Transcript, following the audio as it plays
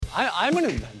I'm an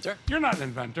inventor. You're not an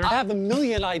inventor. I have a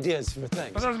million ideas for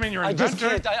things. That doesn't mean you're an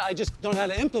inventor. I just don't know how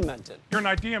to implement it. You're an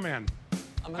idea man.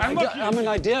 I'm an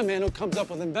idea man who comes up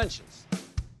with inventions.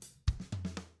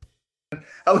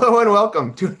 Hello and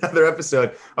welcome to another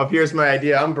episode of Here's My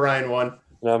Idea. I'm Brian 1.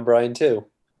 And I'm Brian 2.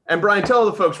 And Brian, tell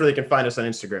the folks where they can find us on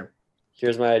Instagram.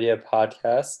 Here's My Idea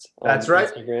podcast on That's right.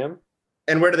 Instagram.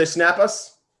 And where do they snap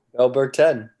us? Bellberg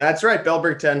 10. That's right,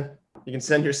 Bellberg 10. You can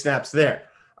send your snaps there.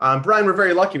 Brian, we're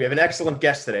very lucky. We have an excellent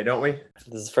guest today, don't we?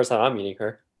 This is the first time I'm meeting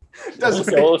her. So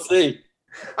we'll see.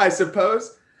 I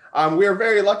suppose. We are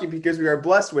very lucky because we are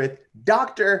blessed with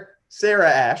Dr.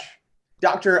 Sarah Ash,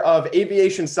 Doctor of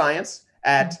Aviation Science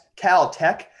at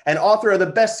Caltech, and author of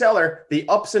the bestseller, The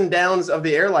Ups and Downs of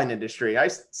the Airline Industry. I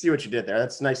see what you did there.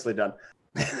 That's nicely done.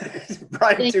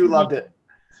 Brian, too, loved it.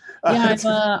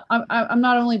 Yeah, I'm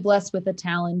not only blessed with a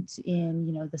talent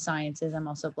in, the sciences, I'm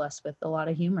also blessed with a lot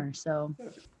of humor. So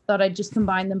thought I'd just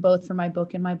combine them both for my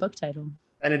book and my book title.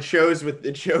 And it shows with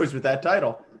that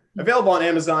title. Available on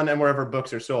Amazon and wherever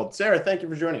books are sold. Sarah, thank you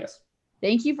for joining us.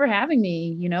 Thank you for having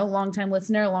me. Longtime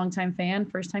listener, longtime fan,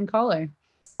 first time caller.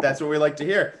 That's what we like to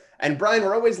hear. And Brian,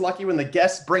 we're always lucky when the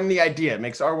guests bring the idea. It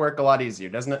makes our work a lot easier,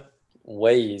 doesn't it?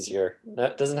 Way easier.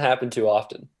 That doesn't happen too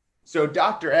often. So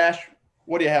Dr. Ash,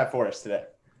 what do you have for us today?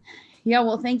 Yeah,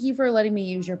 well, thank you for letting me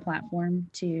use your platform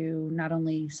to not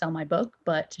only sell my book,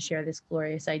 but to share this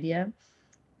glorious idea.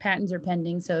 Patents are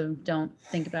pending, so don't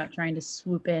think about trying to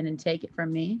swoop in and take it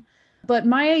from me. But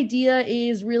my idea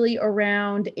is really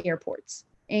around airports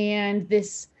and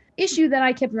this issue that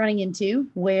I kept running into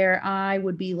where I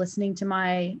would be listening to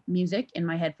my music in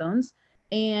my headphones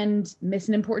and miss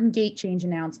an important gate change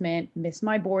announcement, miss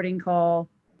my boarding call,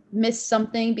 miss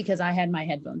something because I had my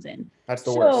headphones in. That's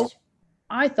the worst.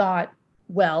 I thought,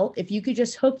 well, if you could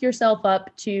just hook yourself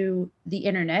up to the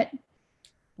internet,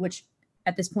 which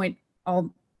at this point,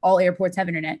 all airports have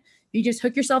internet. You just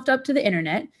hook yourself up to the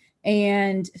internet,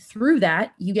 and through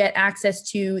that, you get access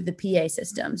to the PA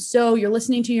system. So you're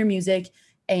listening to your music,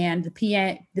 and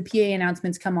the PA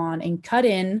announcements come on and cut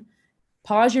in,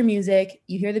 pause your music,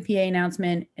 you hear the PA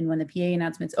announcement, and when the PA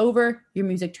announcement's over, your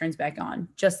music turns back on.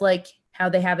 Just like how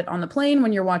they have it on the plane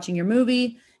when you're watching your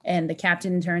movie, and the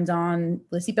captain turns on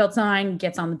the seatbelt sign,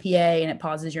 gets on the PA, and it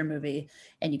pauses your movie,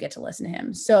 and you get to listen to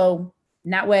him. So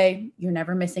in that way, you're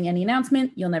never missing any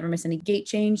announcement. You'll never miss any gate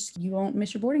change. You won't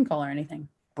miss your boarding call or anything.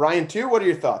 Brian, too, what are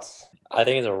your thoughts? I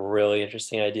think it's a really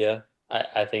interesting idea.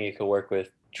 I think it could work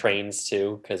with trains,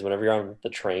 too, because whenever you're on the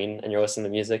train and you're listening to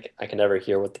music, I can never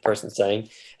hear what the person's saying.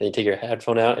 And you take your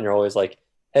headphone out, and you're always like,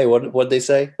 hey, what'd they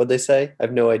say? What'd they say? I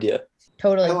have no idea.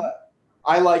 Totally.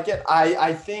 I like it.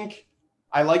 I think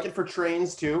I like it for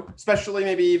trains too, especially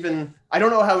maybe even, I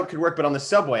don't know how it could work, but on the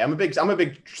subway, I'm a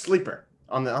big sleeper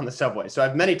on the subway. So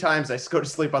I've many times I go to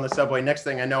sleep on the subway. Next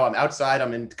thing I know, I'm outside,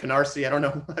 I'm in Canarsie. I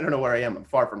don't know where I am. I'm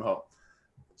far from home.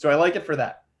 So I like it for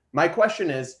that. My question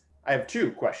is, I have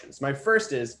two questions. My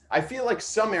first is, I feel like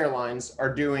some airlines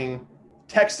are doing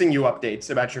texting you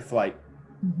updates about your flight.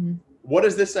 Mm-hmm. What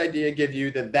does this idea give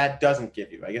you that doesn't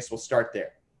give you? I guess we'll start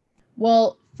there.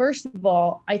 Well, first of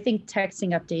all, I think texting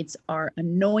updates are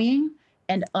annoying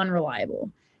and unreliable.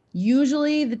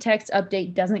 Usually the text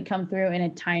update doesn't come through in a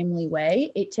timely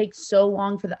way. It takes so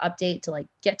long for the update to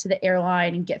get to the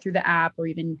airline and get through the app, or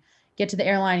even get to the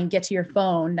airline and get to your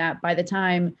phone, that by the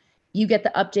time you get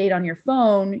the update on your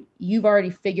phone, you've already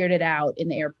figured it out in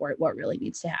the airport what really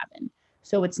needs to happen.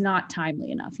 So it's not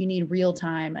timely enough. You need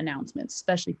real-time announcements,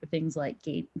 especially for things like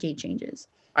gate changes.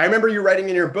 I remember you writing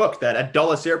in your book that at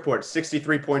Dulles Airport,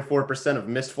 63.4% of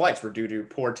missed flights were due to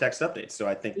poor text updates. So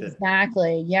I think that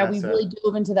exactly. Yeah, we really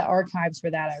dove into the archives for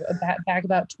that back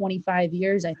about 25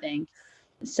 years, I think.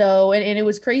 So, and it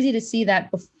was crazy to see that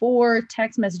before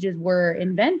text messages were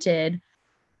invented,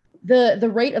 the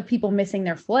rate of people missing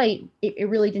their flight, it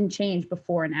really didn't change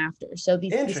before and after. So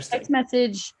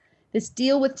this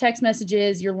deal with text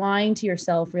messages, you're lying to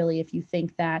yourself, really, if you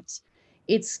think that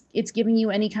it's giving you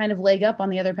any kind of leg up on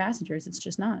the other passengers. It's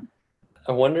just not.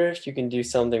 I wonder if you can do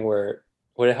something where,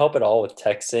 would it help at all with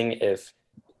texting if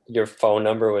your phone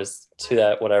number was to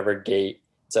that whatever gate?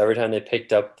 So every time they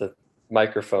picked up the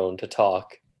microphone to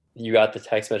talk, you got the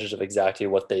text message of exactly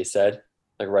what they said,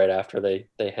 like right after they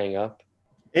hang up.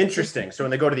 Interesting. So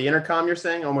when they go to the intercom, you're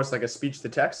saying almost like a speech to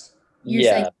text? You're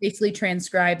saying basically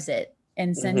transcribes it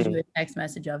and sends you a text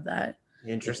message of that.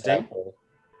 Interesting. Exactly.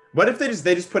 What if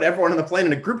they just put everyone on the plane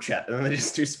in a group chat and then they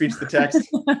just do speech to text?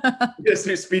 Just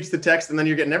do speech to text and then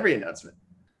you're getting every announcement.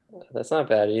 That's not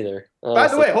bad either. By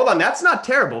the way, hold on. That's not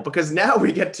terrible because now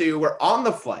we're on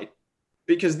the flight,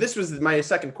 because this was my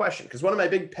second question. Because one of my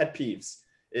big pet peeves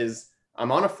is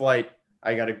I'm on a flight.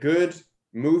 I got a good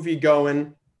movie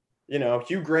going,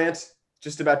 Hugh Grant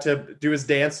just about to do his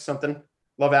dance, something.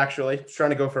 Love Actually. Trying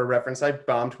to go for a reference. I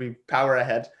bombed. We power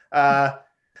ahead.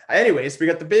 Anyways, we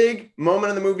got the big moment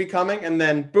in the movie coming, and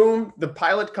then boom, the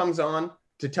pilot comes on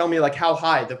to tell me like how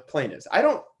high the plane is. I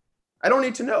don't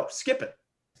need to know. Skip it.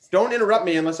 Don't interrupt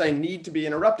me unless I need to be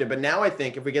interrupted. But now I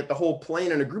think if we get the whole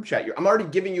plane in a group chat, I'm already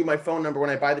giving you my phone number when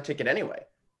I buy the ticket anyway.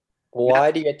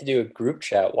 Why do you have to do a group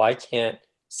chat? Why can't,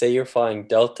 say you're flying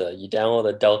Delta, you download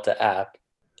the Delta app,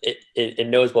 it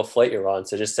knows what flight you're on,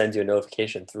 so it just sends you a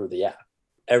notification through the app.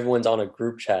 Everyone's on a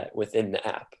group chat within the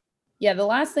app. Yeah, the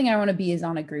last thing I want to be is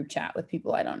on a group chat with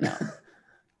people I don't know.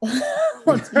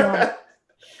 Let's be honest.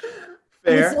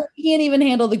 Fair. So we can't even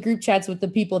handle the group chats with the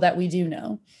people that we do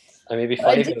know. I mean, it'd be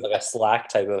funny if it was like a Slack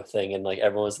type of thing and like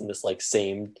everyone's in this like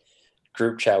same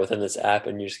group chat within this app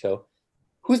and you just go,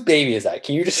 whose baby is that?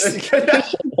 Can you just...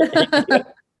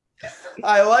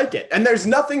 I like it. And there's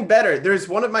nothing better. There's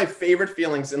one of my favorite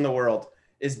feelings in the world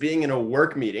is being in a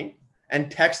work meeting and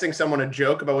texting someone a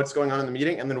joke about what's going on in the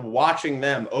meeting and then watching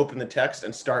them open the text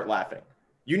and start laughing.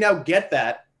 You now get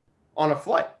that on a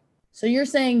flight. So you're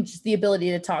saying just the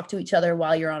ability to talk to each other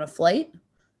while you're on a flight?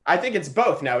 I think it's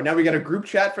both now. Now we got a group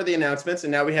chat for the announcements,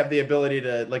 and now we have the ability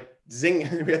to like zing.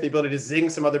 We have the ability to zing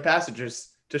some other passengers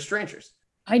to strangers.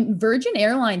 Virgin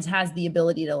Airlines has the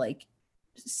ability to like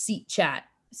seat chat,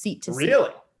 seat to seat.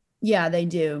 Really? Yeah, they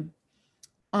do.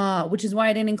 Which is why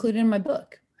I didn't include it in my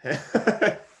book.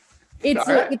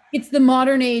 It's the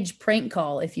modern age prank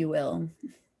call, if you will.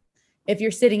 If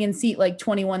you're sitting in seat like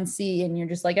 21C and you're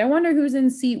just like, I wonder who's in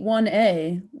seat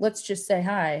 1A. Let's just say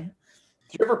hi.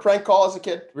 Did you ever prank call as a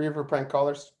kid? Were you ever prank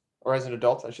callers? Or as an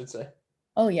adult, I should say.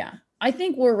 Oh, yeah. I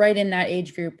think we're right in that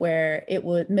age group where it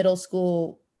was middle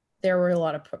school. There were a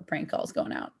lot of prank calls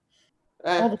going out.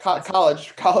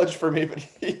 College for me, but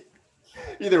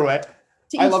either way,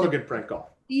 I love a good prank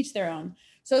call. Each their own.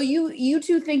 So you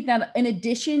two think that in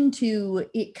addition to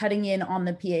it cutting in on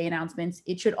the PA announcements,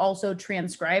 it should also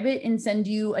transcribe it and send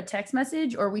you a text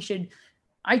message, or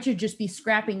I should just be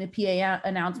scrapping the PA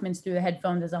announcements through the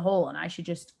headphones as a whole, and I should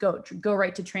just go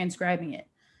right to transcribing it.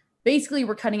 Basically,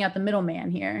 we're cutting out the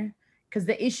middleman here, because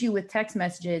the issue with text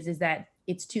messages is that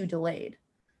it's too delayed,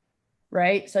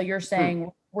 right? So you're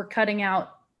saying we're cutting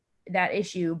out that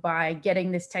issue by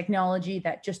getting this technology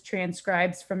that just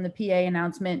transcribes from the PA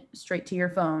announcement straight to your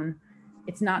phone.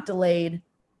 It's not delayed,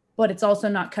 but it's also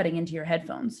not cutting into your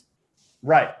headphones.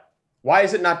 Right. Why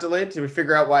is it not delayed? Did we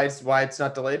figure out why it's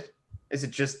not delayed? Is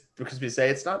it just because we say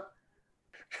it's not?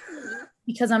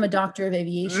 Because I'm a doctor of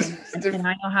aviation and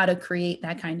I know how to create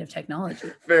that kind of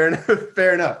technology. Fair enough.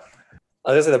 Fair enough.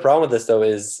 I was gonna say the problem with this though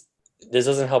is this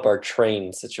doesn't help our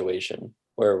train situation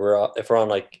where if we're on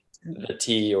like the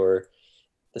T or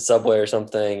the subway or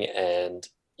something and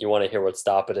you want to hear what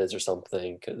stop it is or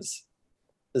something, because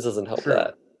this doesn't help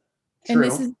that. And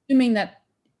this is assuming that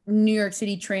New York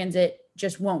City Transit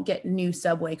just won't get new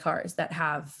subway cars that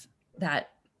have that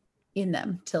in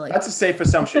them to like. That's a safe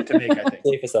assumption to make, I think.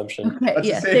 Safe assumption. Okay, That's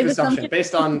a safe assumption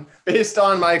based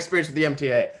on my experience with the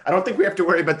MTA. I don't think we have to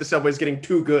worry about the subways getting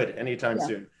too good anytime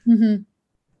soon. Mm-hmm.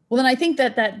 Well, then I think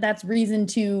that's reason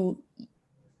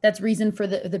for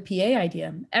the PA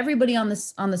idea. Everybody on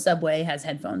the subway has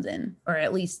headphones in, or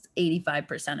at least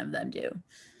 85% of them do.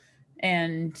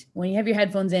 And when you have your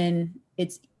headphones in,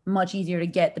 it's much easier to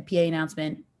get the PA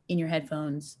announcement in your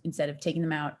headphones instead of taking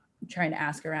them out and trying to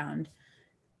ask around.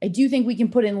 I do think we can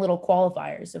put in little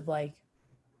qualifiers of like,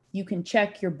 you can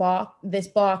check this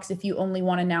box if you only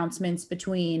want announcements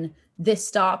between this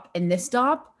stop and this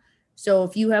stop. So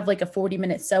if you have like a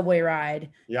 40-minute subway ride,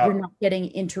 you're not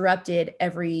getting interrupted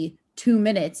every 2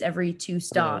 minutes, every 2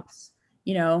 stops,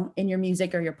 in your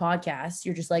music or your podcast.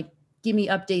 You're just like, give me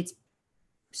updates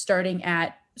starting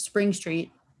at Spring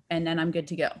Street and then I'm good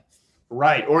to go.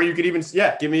 Right. Or you could even,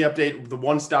 give me update the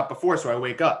one stop before so I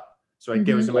wake up. So I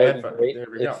give it to my headphones. There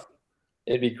we go.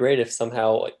 It'd be great if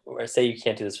somehow, or say you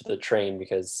can't do this with the train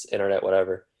because internet,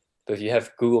 whatever, but if you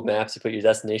have Google Maps, you put your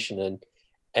destination in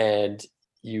and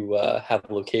you have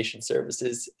location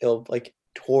services, it'll like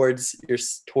towards your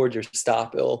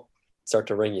stop, it'll start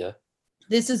to ring you.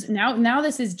 This is now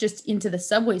this is just into the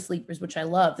subway sleepers, which I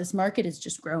love. This market is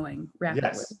just growing rapidly.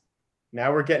 Yes.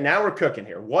 Now we're cooking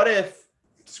here. What if,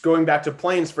 just going back to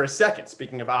planes for a second,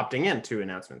 speaking of opting in to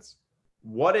announcements,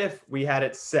 what if we had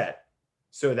it set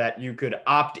so that you could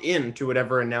opt in to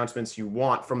whatever announcements you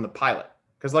want from the pilot?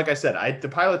 Because like I said, the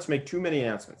pilots make too many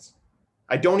announcements.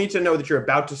 I don't need to know that you're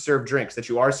about to serve drinks, that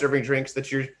you are serving drinks,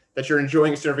 that you're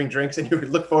enjoying serving drinks, and you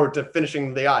look forward to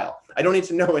finishing the aisle. I don't need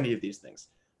to know any of these things.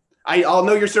 I'll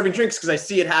know you're serving drinks because I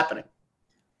see it happening.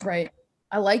 Right.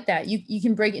 I like that. You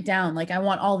can break it down. Like I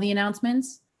want all the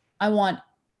announcements. I want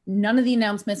none of the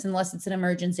announcements unless it's an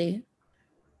emergency.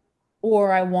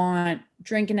 Or I want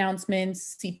drink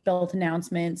announcements, seatbelt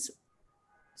announcements,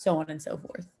 so on and so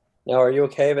forth. Now, are you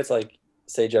okay if it's like,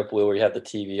 say JetBlue, where you have the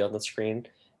TV on the screen,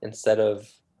 instead of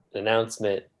an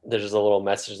announcement, there's just a little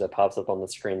message that pops up on the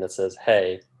screen that says,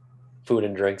 hey, food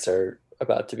and drinks are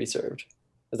about to be served.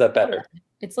 Is that better?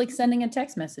 It's like sending a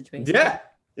text message, basically.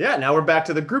 Yeah. Now we're back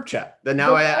to the group chat. Then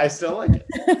now I still like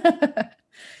it.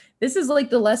 This is like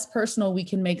the less personal we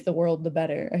can make the world, the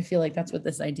better. I feel like that's what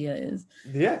this idea is.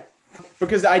 Yeah.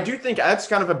 Because I do think that's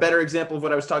kind of a better example of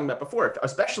what I was talking about before,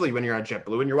 especially when you're on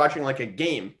JetBlue and you're watching like a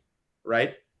game,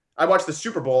 right? I watched the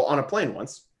Super Bowl on a plane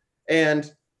once, and,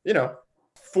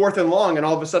 4th and long, and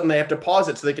all of a sudden they have to pause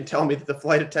it so they can tell me that the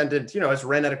flight attendant, has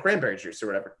ran out of cranberry juice or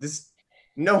whatever.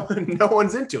 No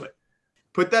one's into it.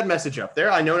 Put that message up there.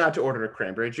 I know not to order a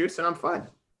cranberry juice, and I'm fine.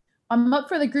 I'm up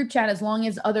for the group chat as long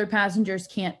as other passengers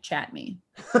can't chat me.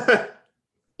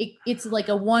 It's like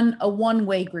a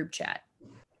one-way group chat.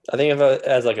 I think of it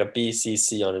as like a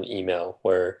BCC on an email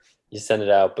where you send it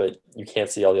out, but you can't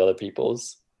see all the other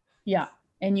people's. Yeah,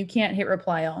 and you can't hit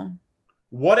reply all.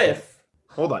 What if,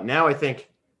 hold on, now I think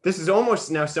this is almost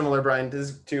now similar, Brian,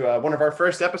 to one of our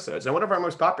first episodes and one of our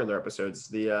most popular episodes,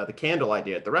 the candle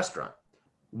idea at the restaurant.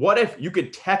 What if you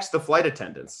could text the flight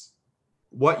attendants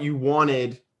what you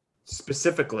wanted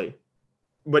specifically?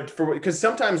 Because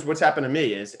sometimes what's happened to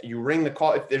me is you ring the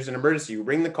call, if there's an emergency, you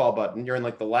ring the call button, you're in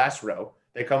like the last row.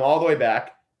 They come all the way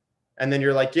back, and then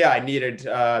you're like, yeah, I needed,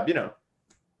 an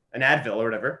Advil or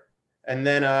whatever. And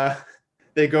then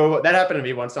they go, that happened to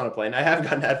me once on a plane. I have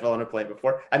gotten Advil on a plane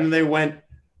before. And then they went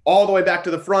all the way back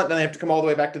to the front, and they have to come all the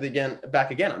way back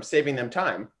back again. I'm saving them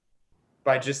time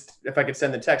by just, if I could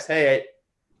send the text, hey,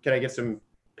 can I get some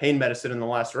pain medicine in the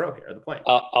last row here of the plane?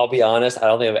 I'll be honest, I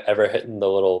don't think I've ever hit the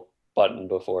little button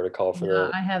before to call for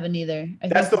No, I haven't either.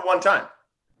 That's the one time.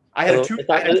 I had a two. It's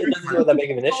not that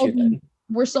big of an issue then.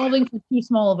 We're solving for too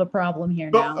small of a problem here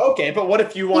now. Okay, but what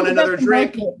if you want another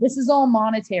drink? This is all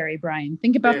monetary, Brian.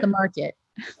 Think about the market.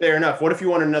 Fair enough. What if you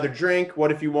want another drink? What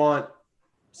if you want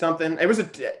something?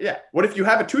 What if you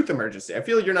have a tooth emergency? I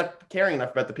feel like you're not caring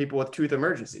enough about the people with tooth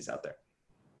emergencies out there.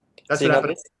 That's what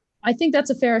happened. I think that's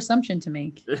a fair assumption to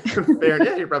make. Fair,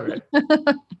 yeah, you're probably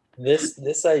right.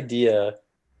 This idea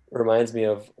reminds me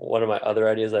of one of my other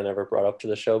ideas I never brought up to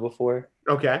the show before.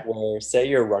 Okay. Where say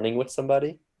you're running with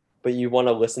somebody, but you want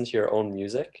to listen to your own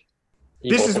music.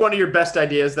 This is one of your best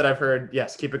ideas that I've heard.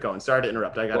 Yes, keep it going. Sorry to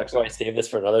interrupt. I got it. Do I save this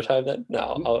for another time then?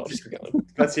 No, I'll just keep going.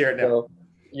 Let's hear it now. So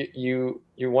you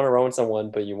want to run with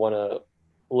someone, but you want to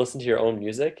listen to your own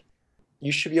music.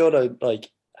 You should be able to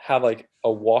like have like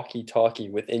a walkie-talkie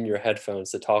within your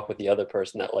headphones to talk with the other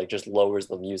person that like just lowers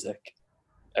the music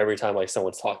every time like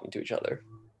someone's talking to each other.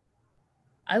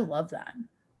 I love that.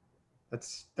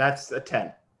 That's a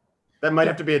 10. That might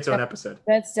have to be its own episode.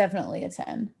 That's definitely a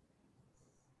 10.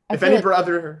 If any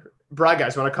other Bri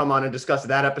guys want to come on and discuss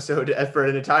that episode for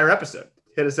an entire episode,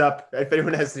 hit us up if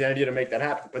anyone has the idea to make that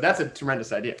happen. But that's a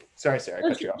tremendous idea. Sorry, Sarah, I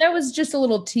cut you off. That was just a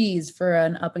little tease for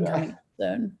an up-and-coming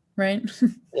episode, right?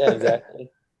 Yeah, exactly.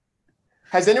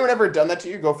 Has anyone ever done that to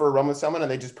you? Go for a run with someone and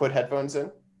they just put headphones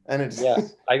in? And it's Yeah,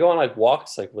 I go on like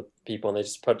walks like with people and they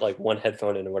just put like one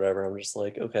headphone in or whatever. I'm just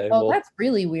like, okay. Oh, well, that's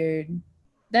really weird.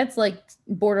 That's like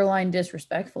borderline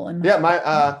disrespectful.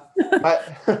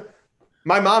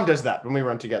 My mom does that when we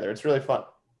run together. It's really fun.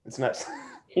 It's nice.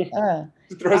 She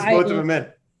throws both of them in.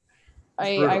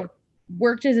 I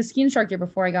worked as a ski instructor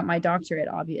before I got my doctorate,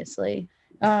 obviously.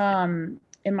 And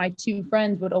my two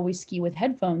friends would always ski with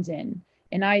headphones in.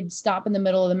 And I'd stop in the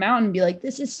middle of the mountain and be like,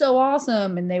 this is so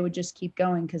awesome. And they would just keep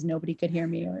going because nobody could hear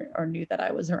me or knew that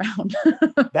I was around.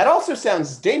 That also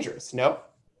sounds dangerous, no?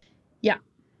 Yeah,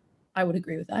 I would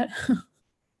agree with that.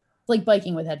 It's like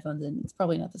biking with headphones in. It's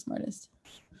probably not the smartest.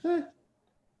 I'm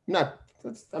not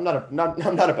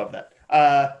above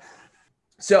that.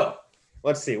 So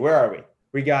let's see, where are we?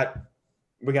 We got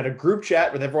a group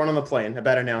chat with everyone on the plane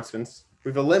about announcements.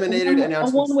 We've eliminated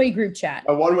announcements. A one-way group chat.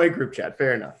 A one-way group chat.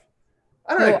 Fair enough.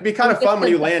 I don't know. It'd be kind of fun when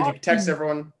you land. You text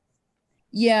everyone.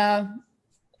 Yeah,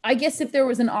 I guess if there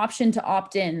was an option to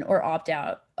opt in or opt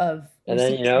out of. And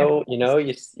then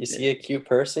you see a cute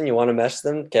person, you want to mess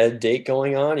them, get a date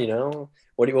going on.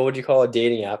 What would you call a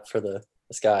dating app for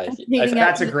this guy?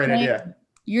 That's a great idea.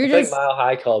 You're just Mile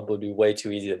High Club would be way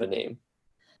too easy of a name.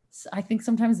 I think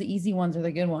sometimes the easy ones are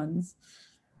the good ones.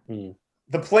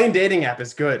 The plane dating app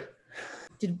is good.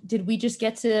 Did we just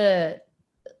get to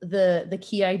the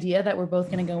key idea that we're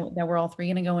all three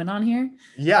gonna go in on here?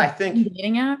 Yeah, I think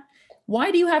dating app.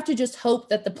 why do you have to just hope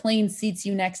that the plane seats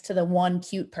you next to the one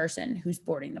cute person who's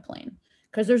boarding the plane?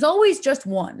 Because there's always just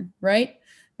one, right?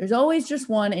 There's always just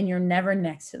one, and you're never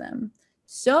next to them.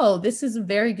 So this is a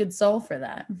very good solve for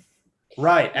that.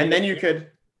 Right. And then you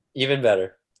could. Even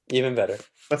better.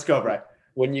 Let's go, Bri.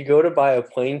 When you go to buy a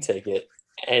plane ticket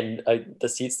and the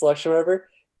seat selection, whatever,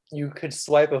 you could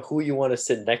swipe of who you want to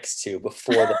sit next to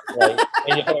before the flight,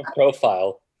 and you have a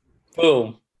profile.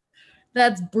 Boom.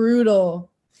 That's brutal.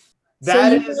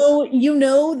 That So you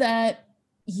know that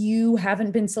you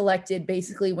haven't been selected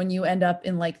basically when you end up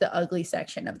in like the ugly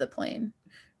section of the plane,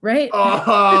 right?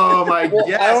 Oh my Well,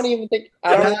 yes. I don't even think it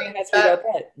has to be about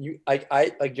that.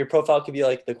 I like your profile could be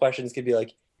like, the questions could be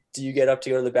like, do you get up to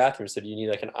go to the bathroom? So do you need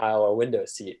like an aisle or window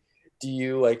seat? Do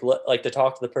you like to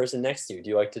talk to the person next to you? Do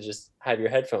you like to just have your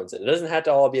headphones in? It doesn't have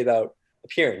to all be about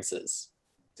appearances.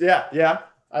 Yeah.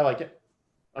 I like it.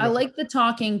 I like the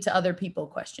talking to other people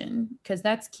question, because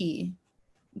that's key.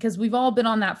 Because we've all been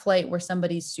on that flight where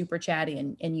somebody's super chatty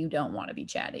and you don't want to be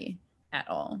chatty at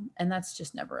all. And that's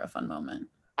just never a fun moment.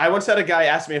 I once had a guy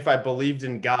ask me if I believed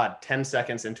in God 10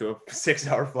 seconds into a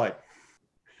 6-hour flight.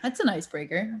 That's an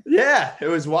icebreaker. Yeah, it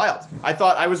was wild. I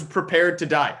thought I was prepared to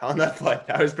die on that flight.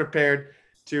 I was prepared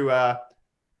to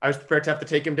have to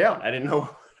take him down. I didn't know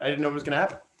it was going to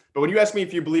happen. But when you ask me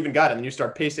if you believe in God and then you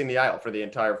start pacing the aisle for the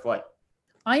entire flight,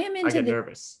 I am I into get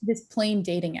nervous. this plain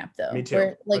dating app though. Me too.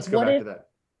 Where, like, Let's go back to that.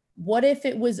 what if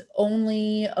it was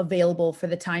only available for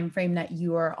the time frame that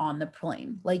you are on the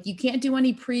plane? Like, you can't do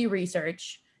any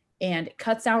pre-research, and it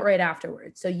cuts out right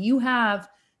afterwards. So you have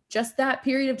just that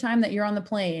period of time that you're on the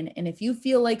plane, and if you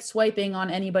feel like swiping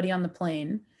on anybody on the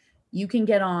plane, you can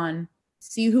get on,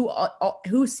 see who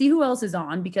else is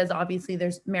on, because obviously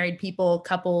there's married people,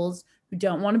 couples who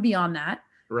don't want to be on that.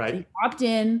 Right. So you opt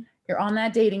in, you're on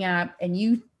that dating app, and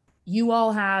you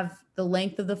all have the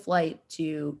length of the flight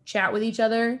to chat with each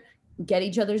other, get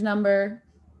each other's number,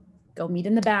 go meet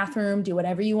in the bathroom, do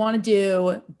whatever you want to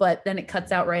do, but then it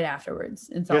cuts out right afterwards.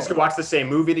 You guys could watch the same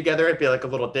movie together. It'd be like a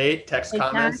little date, text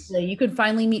comments. You could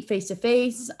finally meet face to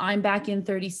face. I'm back in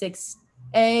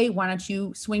 36A. Why don't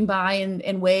you swing by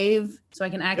and wave so I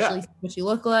can actually see what you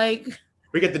look like?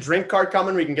 We get the drink cart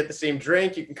coming. We can get the same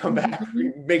drink. You can come back.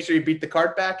 Make sure you beat the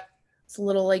cart back. It's a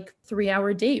little like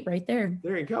 3-hour date right there.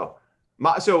 There you go.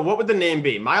 So what would the name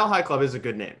be? Mile High Club is a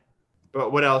good name.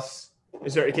 But what else?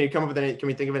 Can you come up with anything? Can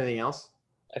we think of anything else?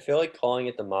 I feel like calling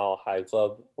it the Mile High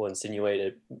Club will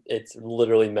insinuate it's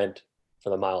literally meant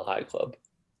for the Mile High Club.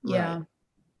 Yeah. Right.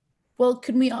 Well,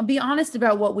 could we be honest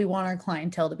about what we want our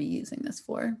clientele to be using this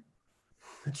for?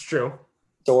 It's true.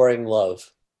 Storing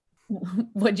love.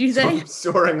 What'd you say?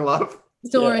 Soaring love.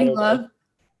 Storing Yeah. love.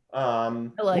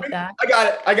 I like that.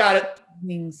 I got it.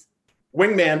 Wings.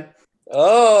 Wingman.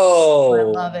 Oh, I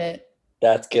love it.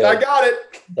 That's good. I got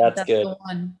it. That's good. The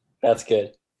one. That's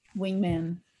good.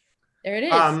 Wingman. There it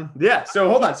is. Yeah. So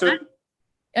hold on. So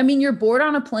I mean, you're bored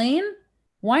on a plane.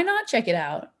 Why not check it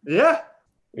out? yeah.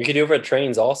 We could do it for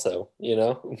trains also, you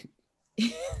know?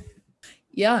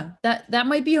 Yeah, that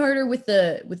might be harder with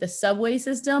the subway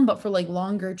system, but for like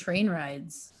longer train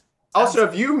rides. Also,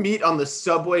 if you meet on the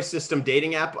subway system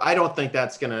dating app, I don't think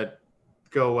that's gonna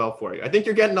go well for you. I think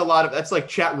you're getting a lot of that's like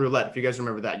chat roulette. If you guys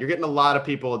remember that, you're getting a lot of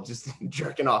people just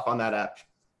jerking off on that app.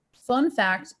 Fun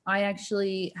fact, I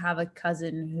actually have a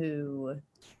cousin who,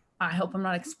 I hope I'm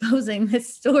not exposing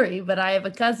this story, but I have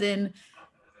a cousin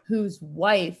whose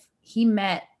wife he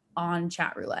met on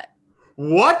chat roulette.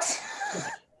 What?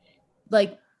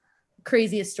 Like,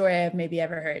 craziest story I've maybe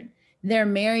ever heard. They're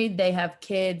married, they have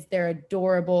kids, they're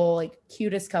adorable, like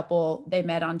cutest couple. They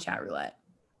met on chat roulette.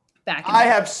 I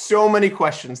have so many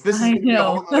questions. This is I gonna be a know.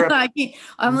 whole nother- I can't,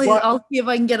 I'm like, What? I'll see if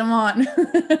I can get them on.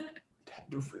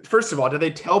 First of all, do they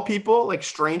tell people, like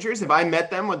strangers? If I met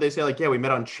them, would they say like, yeah, we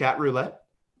met on chat roulette?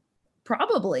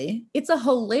 Probably. It's a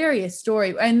hilarious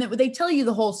story. And they tell you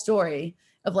the whole story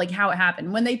of like how it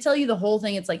happened. When they tell you the whole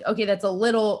thing, it's like, okay, that's a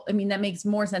little, I mean, that makes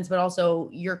more sense, but also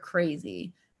you're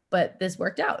crazy. But this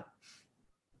worked out.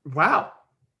 Wow.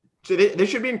 So they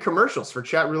should be in commercials for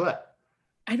chat roulette.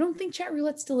 I don't think chat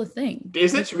roulette's still a thing.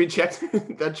 Is it? Should we check?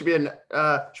 That should be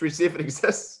should we see if it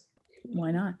exists?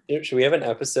 Why not? Should we have an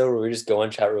episode where we just go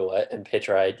on chat roulette and pitch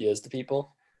our ideas to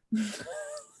people?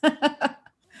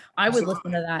 I would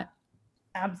listen to that.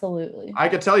 Absolutely. I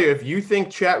could tell you, if you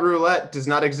think chat roulette does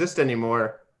not exist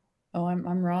anymore, Oh, I'm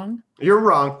wrong. you're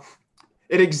wrong.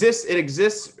 It exists. It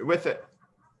exists with it.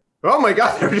 Oh my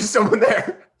God, there was just someone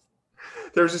there.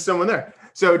 There was just someone there.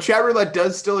 So chat roulette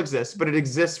does still exist, but it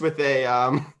exists with a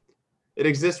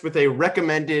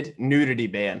recommended nudity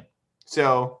ban.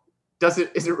 So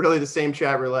Is it really the same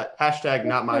chat roulette? Hashtag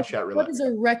not my chat roulette. What is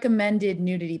a recommended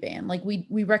nudity ban? Like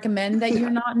we recommend that you're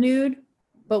not nude,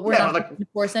 but we're not going to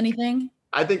force anything.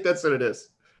 I think that's what it is.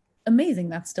 Amazing.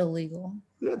 That's still legal.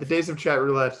 Yeah, the days of chat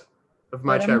roulette, of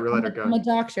my chat roulette are gone. I'm a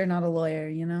doctor, not a lawyer,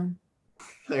 you know?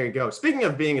 There you go. Speaking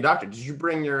of being a doctor, did you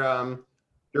bring your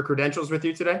credentials with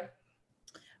you today?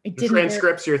 I Your didn't.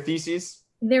 transcripts, your theses?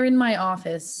 They're in my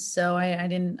office, so I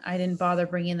didn't bother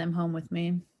bringing them home with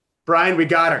me. Brian, we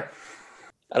got her.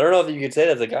 I don't know if you could say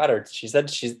that they got her. She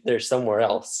said they're somewhere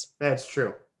else. That's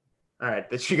true. All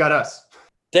right, she got us.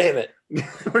 Damn it.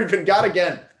 We've been got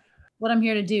again. What I'm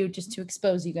here to do, just to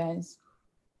expose you guys.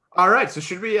 All right, so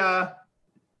should we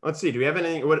let's see, do we have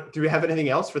anything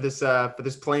else for this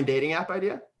plain dating app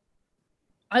idea?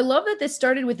 I love that this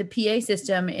started with the PA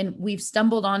system and we've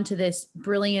stumbled onto this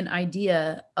brilliant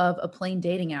idea of a plain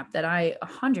dating app that I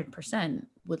 100%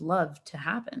 would love to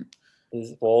happen.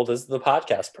 This is the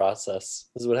podcast process.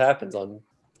 This is what happens on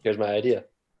Here's My Idea.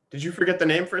 Did you forget the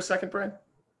name for a second, Brian?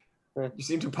 You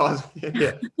seem to pause.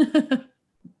 Yeah.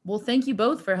 Well, thank you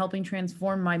both for helping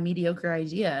transform my mediocre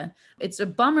idea. It's a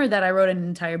bummer that I wrote an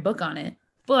entire book on it,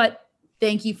 but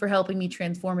thank you for helping me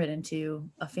transform it into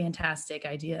a fantastic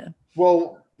idea.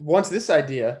 Well, once this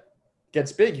idea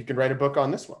gets big, you can write a book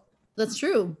on this one. That's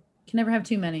true. Can never have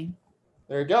too many.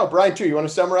 There you go. Brian, too, you want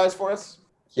to summarize for us?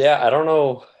 Yeah, I don't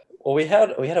know. Well, we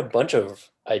had a bunch of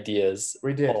ideas.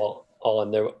 We did. All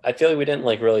in there. I feel like we didn't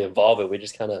really evolve it. We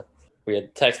just we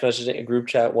had text messaging, a group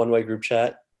chat, one-way group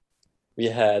chat. We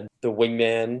had the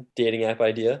wingman dating app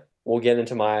idea. We'll get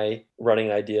into my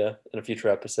running idea in a future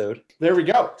episode. There we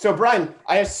go. So, Brian,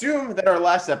 I assume that our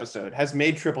last episode has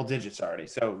made triple digits already.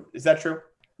 So, is that true?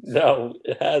 No,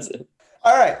 it hasn't.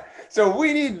 All right. So,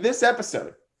 we need this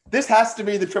episode. This has to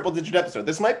be the triple digit episode.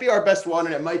 This might be our best one,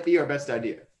 and it might be our best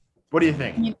idea. What do you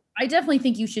think? I definitely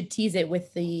think you should tease it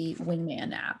with the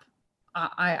wingman app.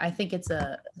 I think it's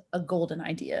a golden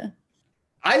idea.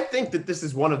 I think that this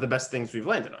is one of the best things we've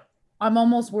landed on. I'm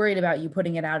almost worried about you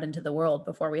putting it out into the world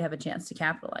before we have a chance to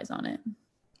capitalize on it.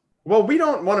 Well, we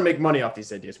don't want to make money off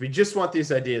these ideas. We just want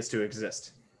these ideas to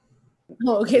exist.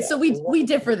 Oh, okay. Yeah. So we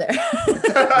differ there.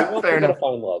 Fair enough. To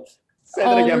find love. Say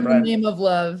that again, Brian. In the name of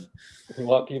love. We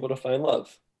want people to find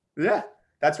love. Yeah,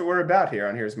 that's what we're about here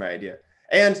on Here's My Idea.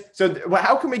 And so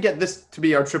how can we get this to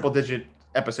be our triple digit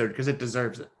episode? Because it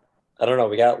deserves it. I don't know.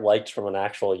 We got liked from an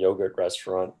actual yogurt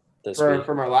restaurant this week.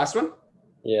 From our last one?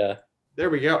 Yeah. There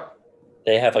we go.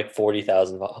 They have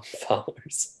 40,000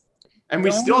 followers. And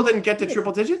we still didn't get to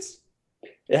triple digits?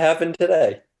 It happened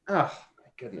today. Oh, my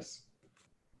goodness.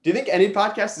 Do you think any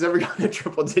podcast has ever gotten to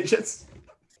triple digits?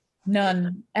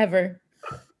 None, ever.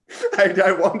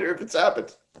 I wonder if it's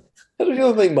happened. How do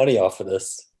people make money off of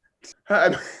this? I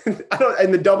don't.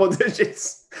 In the double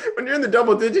digits. When you're in the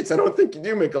double digits, I don't think you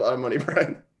do make a lot of money,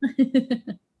 Brian.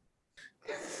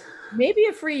 Maybe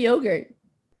a free yogurt.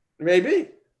 Maybe.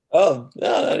 Oh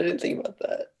no, I didn't think about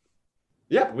that.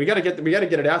 Yeah, we gotta get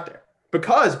it out there.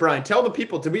 Because Brian, tell the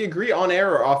people, did we agree on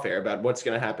air or off air about what's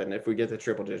gonna happen if we get to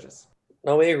triple digits?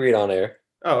 No, we agreed on air.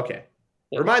 Oh, okay.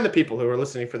 Yeah. Remind the people who are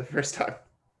listening for the first time.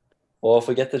 Well, if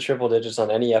we get the triple digits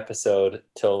on any episode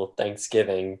till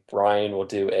Thanksgiving, Brian will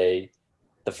do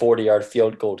the 40-yard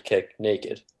field goal kick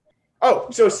naked. Oh,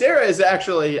 so Sarah is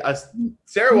actually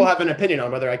Sarah will have an opinion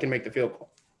on whether I can make the field goal.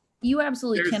 You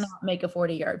absolutely cannot make a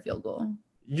 40-yard field goal.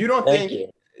 You don't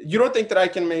think that I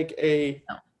can make a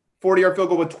 40-yard field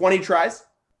goal with 20 tries?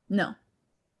 No.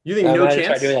 You think no chance?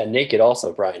 Try doing that naked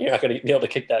also, Brian. You're not going to be able to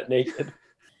kick that naked.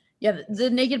 Yeah, the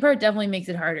naked part definitely makes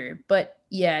it harder. But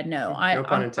yeah, no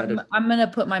pun intended. I'm going to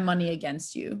put my money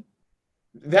against you.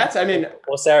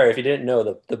 Well, Sarah, if you didn't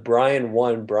know, the Brian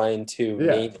 1, Brian 2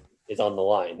 name is on the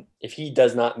line. If he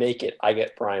does not make it, I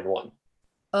get Brian 1.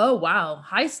 Oh, wow.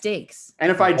 High stakes.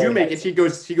 And if I do make it, he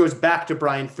goes back to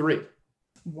Brian 3.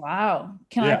 Wow.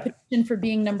 Can I petition for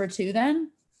being number 2 then?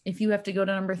 If you have to go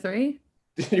to number 3?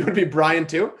 You would be Brian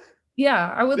 2?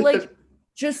 Yeah, I would like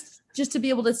just to be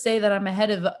able to say that I'm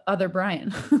ahead of other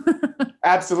Brian.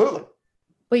 Absolutely.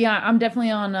 But yeah, I'm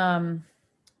definitely on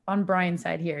Brian's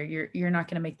side here. You're not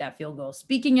going to make that field goal.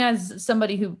 Speaking as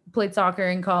somebody who played soccer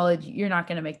in college, you're not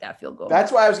going to make that field goal.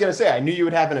 That's why I was going to say I knew you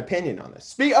would have an opinion on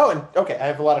this. Okay, I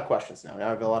have a lot of questions now. I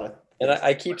have a lot of. And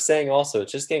I keep saying also,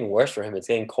 it's just getting worse for him. It's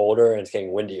getting colder and it's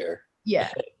getting windier.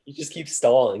 Yeah. He just keeps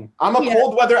stalling. I'm a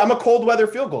cold weather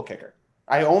field goal kicker.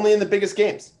 I only in the biggest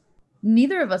games.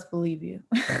 Neither of us believe you.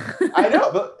 I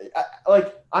know,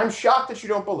 but I'm shocked that you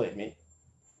don't believe me.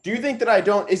 Do you think that I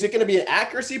don't? Is it going to be an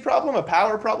accuracy problem, a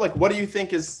power problem? What do you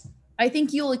think is? I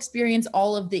think you'll experience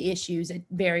all of the issues at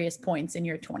various points in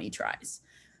your 20 tries.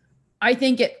 I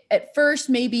think at first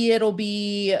maybe it'll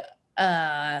be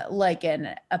like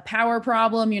a power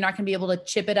problem. You're not going to be able to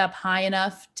chip it up high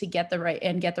enough to get the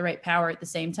right power at the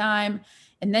same time.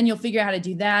 And then you'll figure out how to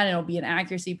do that. And it'll be an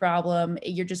accuracy problem.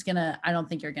 I don't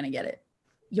think you're going to get it.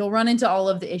 You'll run into all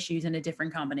of the issues in a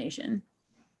different combination.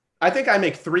 I think I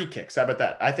make 3 kicks. How about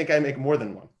that? I think I make more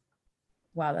than 1.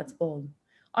 Wow, that's bold.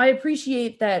 I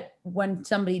appreciate that when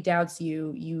somebody doubts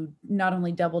you, you not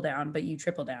only double down, but you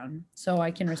triple down. So I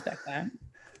can respect that.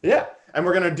 Yeah. And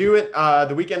we're going to do it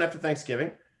the weekend after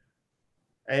Thanksgiving.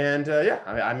 And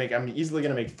I'm easily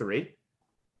going to make 3.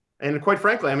 And quite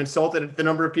frankly, I'm insulted at the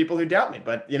number of people who doubt me.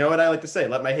 But you know what I like to say?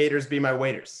 Let my haters be my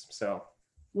waiters. So.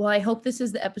 Well, I hope this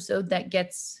is the episode that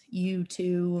gets you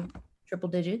to triple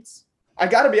digits. I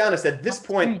got to be honest, at this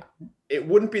point, it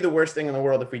wouldn't be the worst thing in the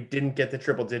world if we didn't get the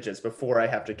triple digits before I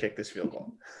have to kick this field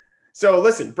goal. So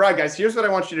listen, Brad, guys, here's what I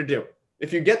want you to do.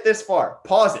 If you get this far,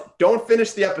 pause it. Don't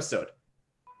finish the episode.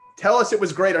 Tell us it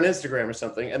was great on Instagram or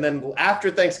something. And then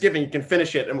after Thanksgiving, you can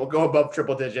finish it and we'll go above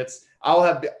triple digits. I'll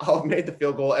have made the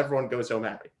field goal. Everyone goes home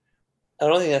happy. I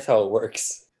don't think that's how it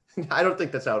works. I don't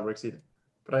think that's how it works either.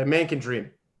 But a man can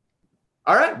dream.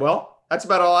 All right. Well, that's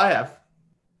about all I have.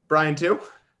 Brian, too?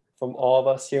 From all of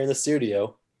us here in the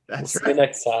studio. That's we'll right. See you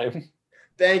next time.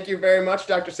 Thank you very much,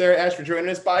 Dr. Sarah Ash, for joining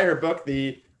us. Buy her book,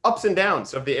 The Ups and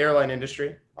Downs of the Airline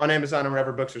Industry, on Amazon and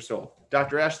wherever books are sold.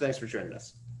 Dr. Ash, thanks for joining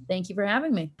us. Thank you for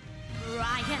having me.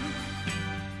 Brian,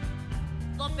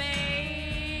 the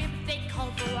babe they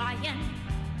call Brian.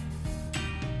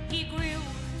 He grew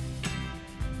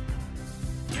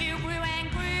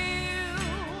and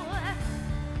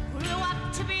grew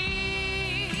up to be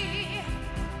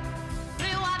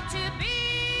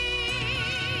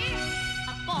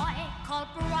a boy called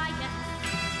Brian.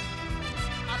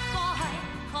 A boy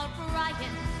called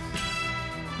Brian.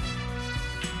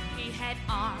 He had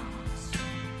arms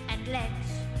and legs